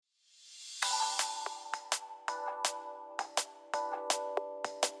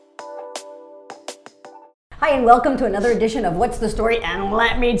Hi, and welcome to another edition of What's the Story? And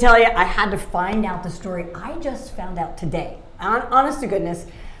let me tell you, I had to find out the story. I just found out today, honest to goodness,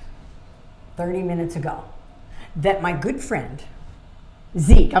 30 minutes ago, that my good friend,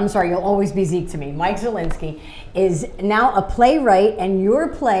 Zeke, I'm sorry, you'll always be Zeke to me, Mike Zielinski, is now a playwright, and your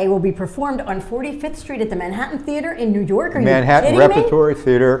play will be performed on 45th Street at the Manhattan Theater in New York. Are Manhattan you kidding Repertory me?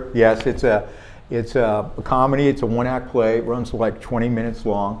 Theater, yes, it's a comedy, it's a one-act play, it runs like 20 minutes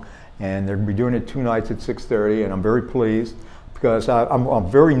long, and they're going to be doing it 2 nights at 6:30, and I'm very pleased because I'm a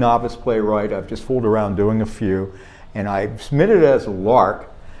very novice playwright. I've just fooled around doing a few, and I submitted it as a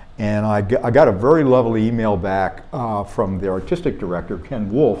lark, and I got a very lovely email back from the artistic director,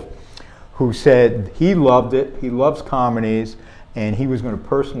 Ken Wolf, who said he loved it, he loves comedies, and he was going to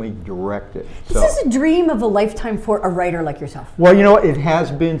personally direct it. This is a dream of a lifetime for a writer like yourself. Well, you know, it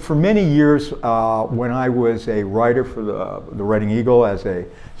has been for many years. When I was a writer for the Reading Eagle as a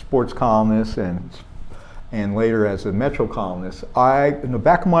sports columnist and later as a Metro columnist, in the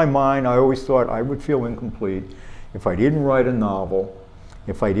back of my mind, I always thought I would feel incomplete if I didn't write a novel,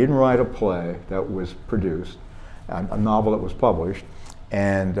 if I didn't write a play that was produced, a novel that was published,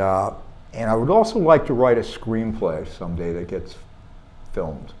 and I would also like to write a screenplay someday that gets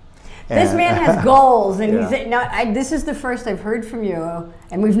filmed. This man has goals, and yeah. this is the first I've heard from you,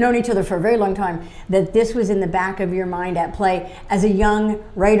 and we've known each other for a very long time, that this was in the back of your mind at play as a young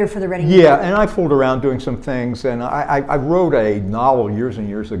writer for the Reading Eagle. Yeah, and I fooled around doing some things, and I wrote a novel years and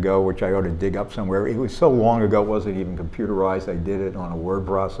years ago, which I ought to dig up somewhere. It was so long ago, it wasn't even computerized. I did it on a word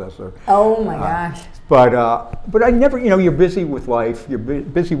processor. Oh my gosh. But I never, you're busy with life, you're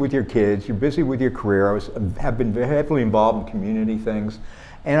busy with your kids, you're busy with your career. Have been heavily involved in community things,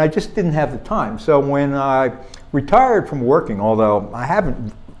 and I just didn't have the time. So when I retired from working, although I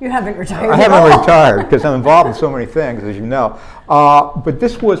haven't. You haven't retired. I haven't retired because I'm involved in so many things, as you know. But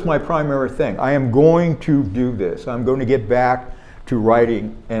this was my primary thing. I am going to do this. I'm going to get back to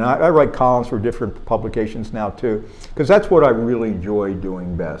writing, and I write columns for different publications now too, because that's what I really enjoy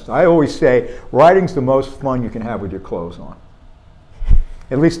doing best. I always say writing's the most fun you can have with your clothes on.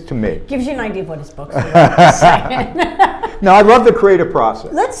 At least to me. Gives you an idea of what his book's about. No, I love the creative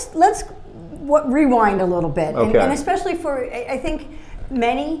process. Let's rewind a little bit, Okay. and especially for, I think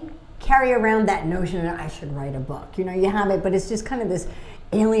many carry around that notion that I should write a book. You have it, but it's just kind of this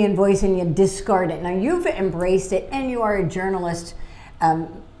alien voice, and you discard it. Now you've embraced it, and you are a journalist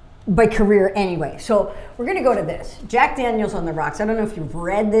by career anyway. So we're going to go to this. Jack Daniels on the Rocks. I don't know if you've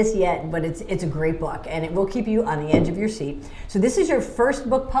read this yet, but it's a great book, and it will keep you on the edge of your seat. So this is your first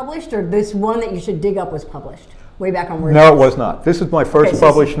book published, or this one that you should dig up was published? Way back on Word? No, it was not. This is my first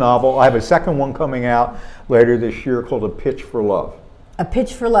published novel. I have a second one coming out later this year called A Pitch for Love. A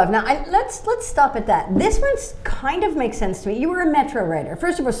Pitch for Love. Now, let's stop at that. This one kind of makes sense to me. You were a Metro writer.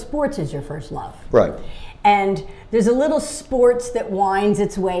 First of all, sports is your first love. Right. And there's a little sports that winds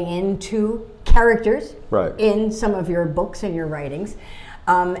its way into characters in some of your books and your writings.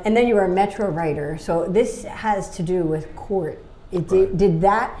 And then you were a Metro writer. So this has to do with court. Did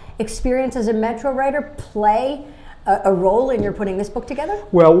that experience as a Metro writer play a role in your putting this book together?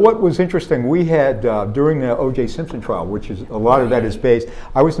 Well, what was interesting, we had during the O.J. Simpson trial, which is a lot of that is based.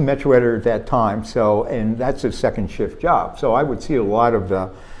 I was the Metro editor at that time, and that's a second shift job. So I would see a lot of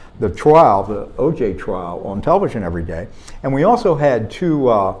the trial, the O.J. trial, on television every day, and we also had two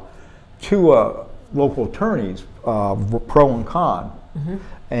local attorneys, pro and con,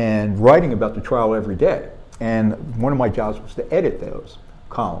 and writing about the trial every day. And one of my jobs was to edit those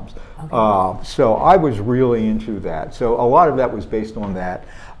columns. Okay. So I was really into that. So a lot of that was based on that.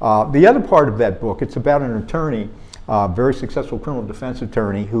 The other part of that book, it's about an attorney, very successful criminal defense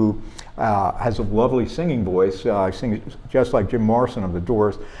attorney who has a lovely singing voice, sings just like Jim Morrison of The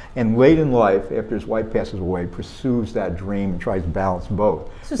Doors, and late in life, after his wife passes away, pursues that dream and tries to balance both.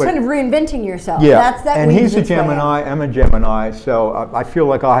 So it's kind of reinventing yourself. Yeah, and he's a Gemini, I'm a Gemini, so I feel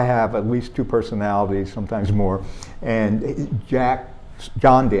like I have at least 2 personalities, sometimes more. And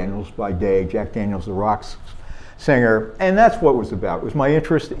John Daniels by day, Jack Daniels the Rocks singer, and that's what it was about. It was my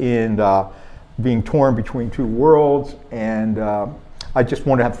interest in being torn between 2 worlds, and I just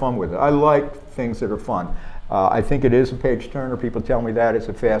want to have fun with it. I like things that are fun. I think it is a page turner. People tell me that it's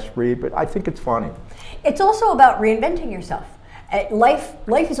a fast read, but I think it's funny. It's also about reinventing yourself. Life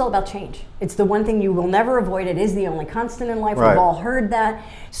is all about change. It's the one thing you will never avoid. It is the only constant in life. Right. We've all heard that.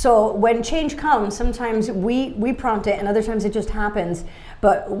 So when change comes, sometimes we prompt it, and other times it just happens.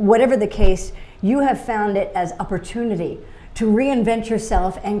 But whatever the case, you have found it as opportunity to reinvent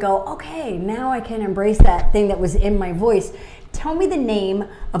yourself and go, okay, now I can embrace that thing that was in my voice. Tell me the name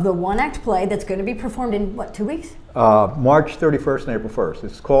of the one-act play that's going to be performed in, 2 weeks? March 31st and April 1st.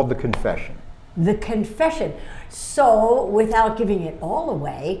 It's called The Confession. The Confession. So, without giving it all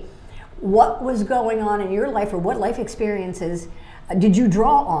away, what was going on in your life, or what life experiences did you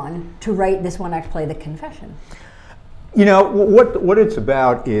draw on to write this one-act play, The Confession? You know, what it's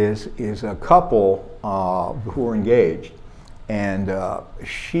about is a couple who are engaged, and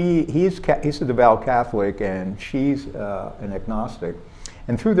he's a devout Catholic and she's an agnostic.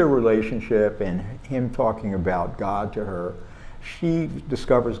 And through their relationship and him talking about God to her, she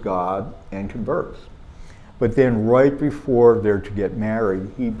discovers God and converts. But then right before they're to get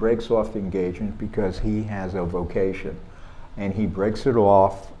married, he breaks off the engagement because he has a vocation. And he breaks it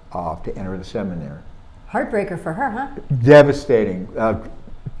off to enter the seminary. Heartbreaker for her, huh? Devastating.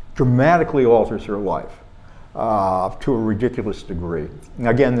 Dramatically alters her life to a ridiculous degree.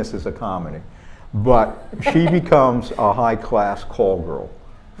 Now, again, this is a comedy. But she becomes a high-class call girl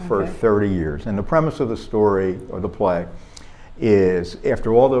for 30 years. And the premise of the story, or the play, is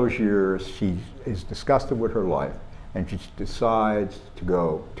after all those years, she is disgusted with her life, and she decides to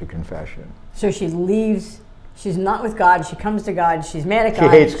go to confession. So she leaves, she's not with God, she comes to God, she's mad at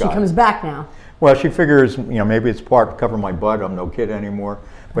God, she hates God. She comes back now. Well, she figures, maybe it's part to cover my butt, I'm no kid anymore,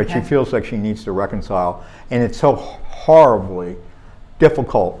 but she feels like she needs to reconcile. And it's so horribly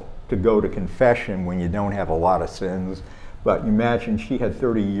difficult to go to confession when you don't have a lot of sins. But imagine she had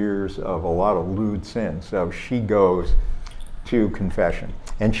 30 years of a lot of lewd sins, so she goes to confession.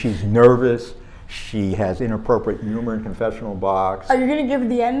 And she's nervous, she has inappropriate humor in confessional box. Are you going to give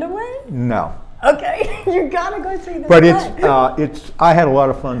the end away? No. Okay, you gotta go through the But it's. I had a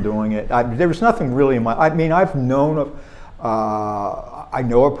lot of fun doing it. There was nothing really in my. I mean, I've known of. I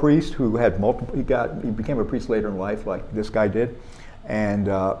know a priest who had multiple. He became a priest later in life, like this guy did, and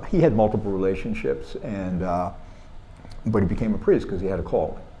he had multiple relationships, and but he became a priest because he had a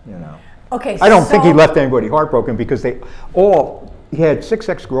calling. Okay. I don't think he left anybody heartbroken because he had 6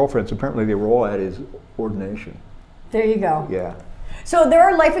 ex-girlfriends. Apparently, they were all at his ordination. There you go. Yeah. So there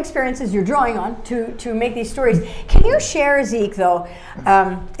are life experiences you're drawing on to make these stories. Can you share, Zeke, though,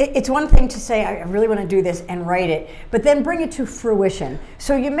 it's one thing to say, I really want to do this and write it, but then bring it to fruition.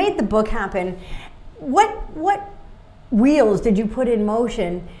 So you made the book happen. What wheels did you put in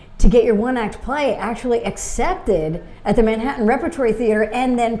motion to get your one-act play actually accepted at the Manhattan Repertory Theater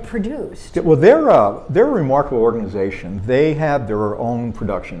and then produced? Well, they're a remarkable organization. They have their own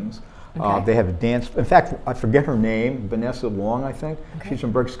productions. Okay. They have a dance. In fact, I forget her name, Vanessa Long, I think. Okay. She's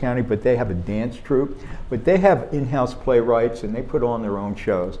from Berks County, but they have a dance troupe. But they have in-house playwrights, and they put on their own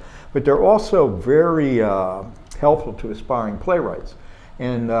shows. But they're also very helpful to aspiring playwrights.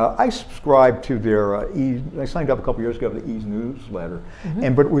 And I subscribed to their I signed up a couple years ago to the Ease newsletter.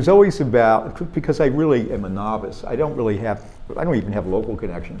 Mm-hmm. But it was always about, because I really am a novice, I don't even have local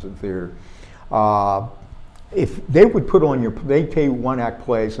connections in theater. If they would put on they pay one-act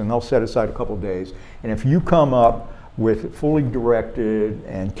plays and they'll set aside a couple of days, and if you come up with fully directed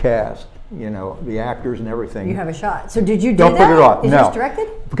and cast, the actors and everything, you have a shot. So did you do don't that? Put it on. Is no, this directed?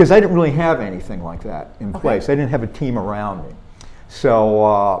 Because I didn't really have anything like that in place. I didn't have a team around me.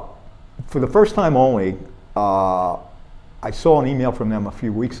 So for the first time only, I saw an email from them a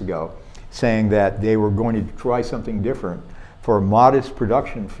few weeks ago saying that they were going to try something different for a modest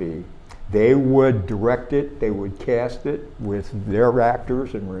production fee. They would direct it, they would cast it with their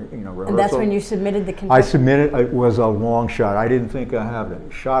actors and rehearsal. And that's when you submitted the confession? I submitted. It was a long shot. I didn't think I had a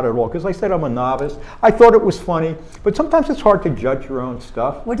shot at all because I said I'm a novice. I thought it was funny, but sometimes it's hard to judge your own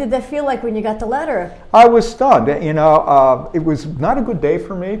stuff. What did that feel like when you got the letter? I was stunned. It was not a good day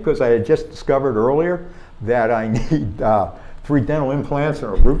for me because I had just discovered earlier that I need 3 dental implants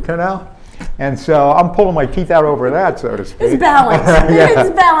and a root canal. And so I'm pulling my teeth out over that, so to speak. It's balance. Yeah.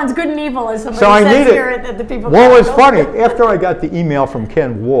 It's balance, good and evil, as somebody says here at the People. Well, it was funny. After I got the email from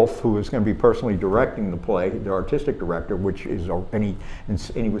Ken Wolf, who is going to be personally directing the play, the artistic director, which is, and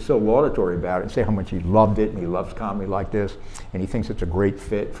he was so laudatory about it, and say how much he loved it, and he loves comedy like this, and he thinks it's a great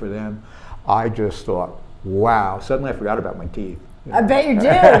fit for them. I just thought, wow. Suddenly I forgot about my teeth. I bet you did.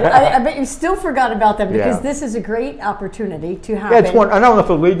 I bet you still forgot about them because this is a great opportunity to happen. Yeah, it's one. I don't know if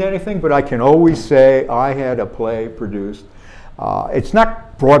it'll lead to anything, but I can always say I had a play produced. It's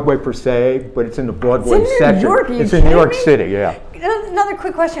not Broadway per se, but it's in the Broadway section. It's in New York City, yeah. Another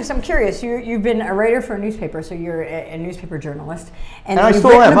quick question, so I'm curious. You've been a writer for a newspaper, so you're a newspaper journalist. And I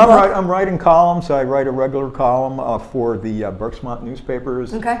still am. I'm writing columns. I write a regular column for the Berksmont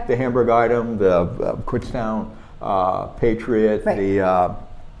newspapers, the Hamburg Item, the Kutztown Patriot, the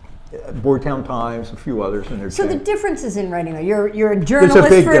Boytown Times, a few others. So the difference is in writing, though. You're a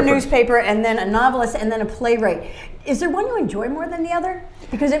journalist for a newspaper, and then a novelist, and then a playwright. Is there one you enjoy more than the other?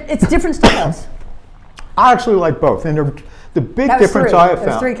 Because it's different styles. I actually like both, and the big difference I have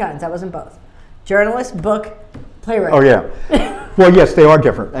found. There's 3 kinds. That wasn't both. journalist, book, playwright. Oh yeah. Well, yes, they are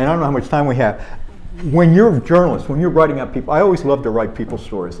different, and I don't know how much time we have. When you're a journalist, when you're writing out people, I always love to write people's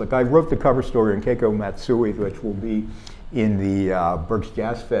stories. Like I wrote the cover story on Keiko Matsui, which will be in the Berks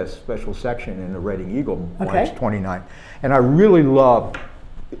Jazz Fest special section in the Reading Eagle, March 29th. And I really love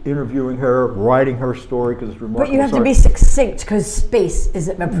interviewing her, writing her story because it's remarkable. But you have to be succinct because space is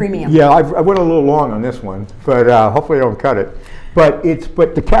a premium. Yeah, I went a little long on this one, but hopefully I don't cut it. But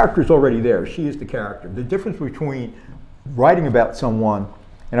the character's already there. She is the character. The difference between writing about someone,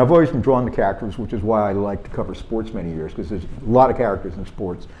 and I've always been drawn to characters, which is why I like to cover sports many years, because there's a lot of characters in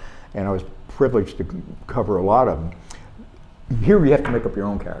sports, and I was privileged to cover a lot of them. Here you have to make up your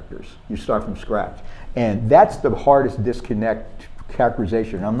own characters. You start from scratch. And that's the hardest disconnect,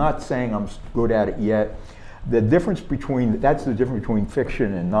 characterization. I'm not saying I'm good at it yet. That's the difference between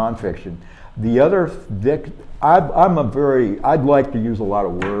fiction and nonfiction. The other, I'd like to use a lot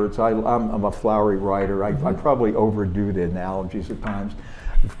of words. I'm a flowery writer. I probably overdo the analogies at times.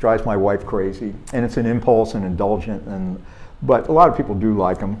 It drives my wife crazy. And it's an impulse and indulgent, but a lot of people do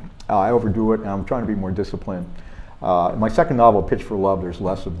like them. I overdo it, and I'm trying to be more disciplined. My second novel, Pitch for Love, there's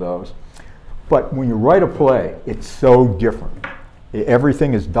less of those. But when you write a play, it's so different.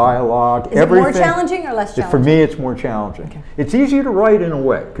 Everything is dialogue. Is it more challenging or less challenging? For me, it's more challenging. Okay. It's easier to write in a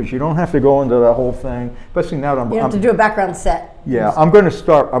way, because you don't have to go into the whole thing, especially now that you don't have to do a background set. Yeah, I'm going to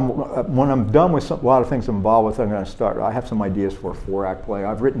start, when I'm done with a lot of things I'm involved with, I'm going to start. I have some ideas for a 4-act play.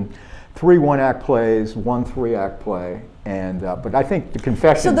 I've written 3 1-act plays, 1 3-act play, and but I think The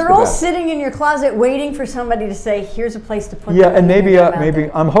Confession. So they're all sitting in your closet waiting for somebody to say, "Here's a place to put them." Yeah, and maybe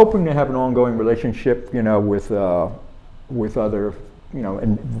I'm hoping to have an ongoing relationship, with other,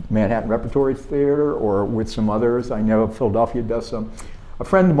 in Manhattan Repertory Theater or with some others. I know Philadelphia does some. A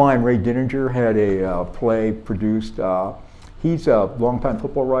friend of mine, Ray Dininger, had a play produced. He's a longtime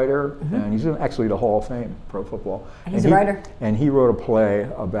football writer, and he's actually the Hall of Fame, pro football. And he's a writer. And he wrote a play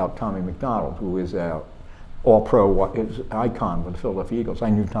about Tommy McDonald, who is a all-pro icon with the Philadelphia Eagles. I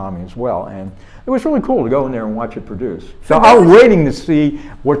knew Tommy as well, and it was really cool to go in there and watch it produced. So I was waiting to see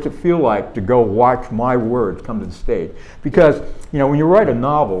what it feel like to go watch my words come to the stage. Because, when you write a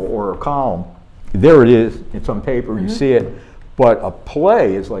novel or a column, there it is, it's on paper, you see it, but a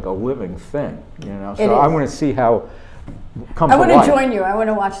play is like a living thing, So I want to see how I want to join you. I want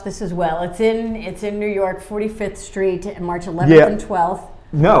to watch this as well. It's in New York, 45th Street, March 11th and 12th.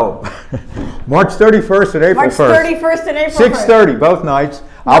 No, March 31st and April 1st. March 31st and April 1st. 6:30 both nights.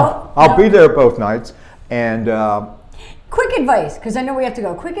 I'll be there both nights. And quick advice, because I know we have to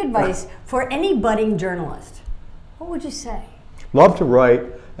go. Quick advice for any budding journalist. What would you say? Love to write.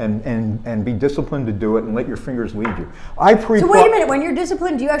 And be disciplined to do it and let your fingers lead you. So wait a minute, when you're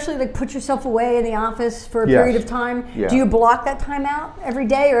disciplined, do you actually put yourself away in the office for a period of time? Yeah. Do you block that time out every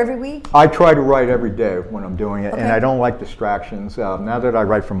day or every week? I try to write every day when I'm doing it, and I don't like distractions. Now that I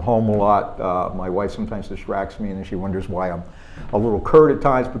write from home a lot, my wife sometimes distracts me, and then she wonders why I'm a little curt at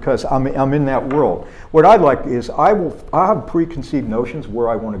times, because I'm in that world. What I like is I have preconceived notions where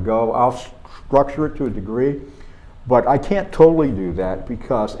I want to go. I'll structure it to a degree. But I can't totally do that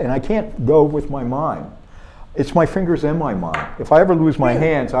and I can't go with my mind. It's my fingers and my mind. If I ever lose my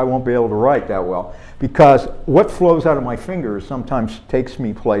hands, I won't be able to write that well. Because what flows out of my fingers sometimes takes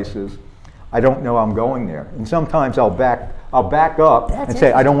me places I don't know I'm going there. And sometimes I'll back up and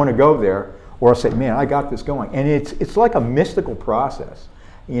say, I don't want to go there. Or I'll say, man, I got this going. And it's like a mystical process.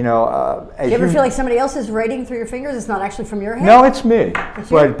 Do you ever feel like somebody else is writing through your fingers? It's not actually from your head? No, it's me.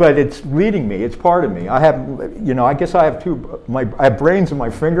 But it's leading me. It's part of me. I have, I guess I have I have brains in my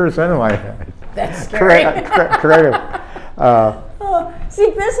fingers and in my head. That's scary. Creative. See,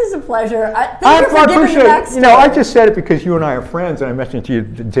 this is a pleasure. Thank you for giving me that story. I just said it because you and I are friends, and I mentioned to you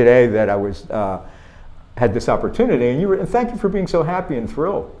today that I had this opportunity, and thank you for being so happy and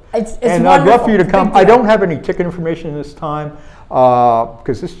thrilled. It's and wonderful. I'd love for you to come. I don't have any ticket information this time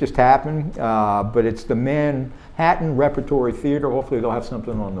because this just happened, but it's the Manhattan Repertory Theater. Hopefully they'll have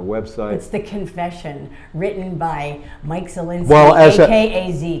something on the website. It's The Confession, written by Mike Zielinski,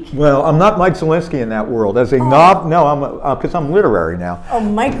 a.k.a. Zeke. Well, I'm not Mike Zielinski in that world. As a novel, no, because I'm literary now. Oh,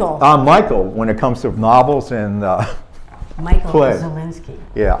 Michael. I'm Michael when it comes to novels and Michael play. Zielinski.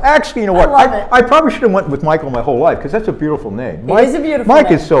 Yeah. Actually, you know what? I probably should have went with Michael my whole life because that's a beautiful name. It is a beautiful name.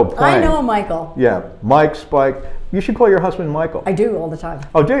 Mike is so plain. I know Michael. Yeah. Mike, Spike. You should call your husband Michael. I do all the time.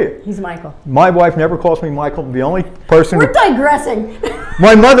 Oh, do you? He's Michael. My wife never calls me Michael. The only person... We're digressing.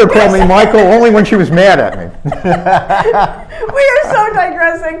 My mother called me Michael only when she was mad at me. We are so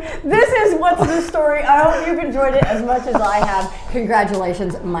digressing. This is What's the Story. I hope you've enjoyed it as much as I have.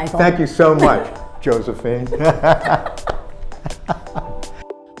 Congratulations, Michael. Thank you so much, Josephine.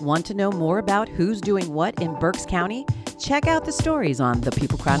 Want to know more about who's doing what in Berks County? Check out the stories on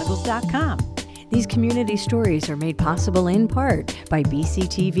thepeoplechronicles.com. These community stories are made possible in part by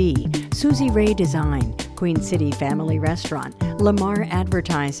BCTV, Susie Ray Design, Queen City Family Restaurant, Lamar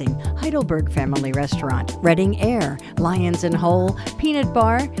Advertising, Heidelberg Family Restaurant, Reading Air, Lions and Hole, Peanut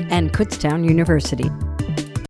Bar, and Kutztown University.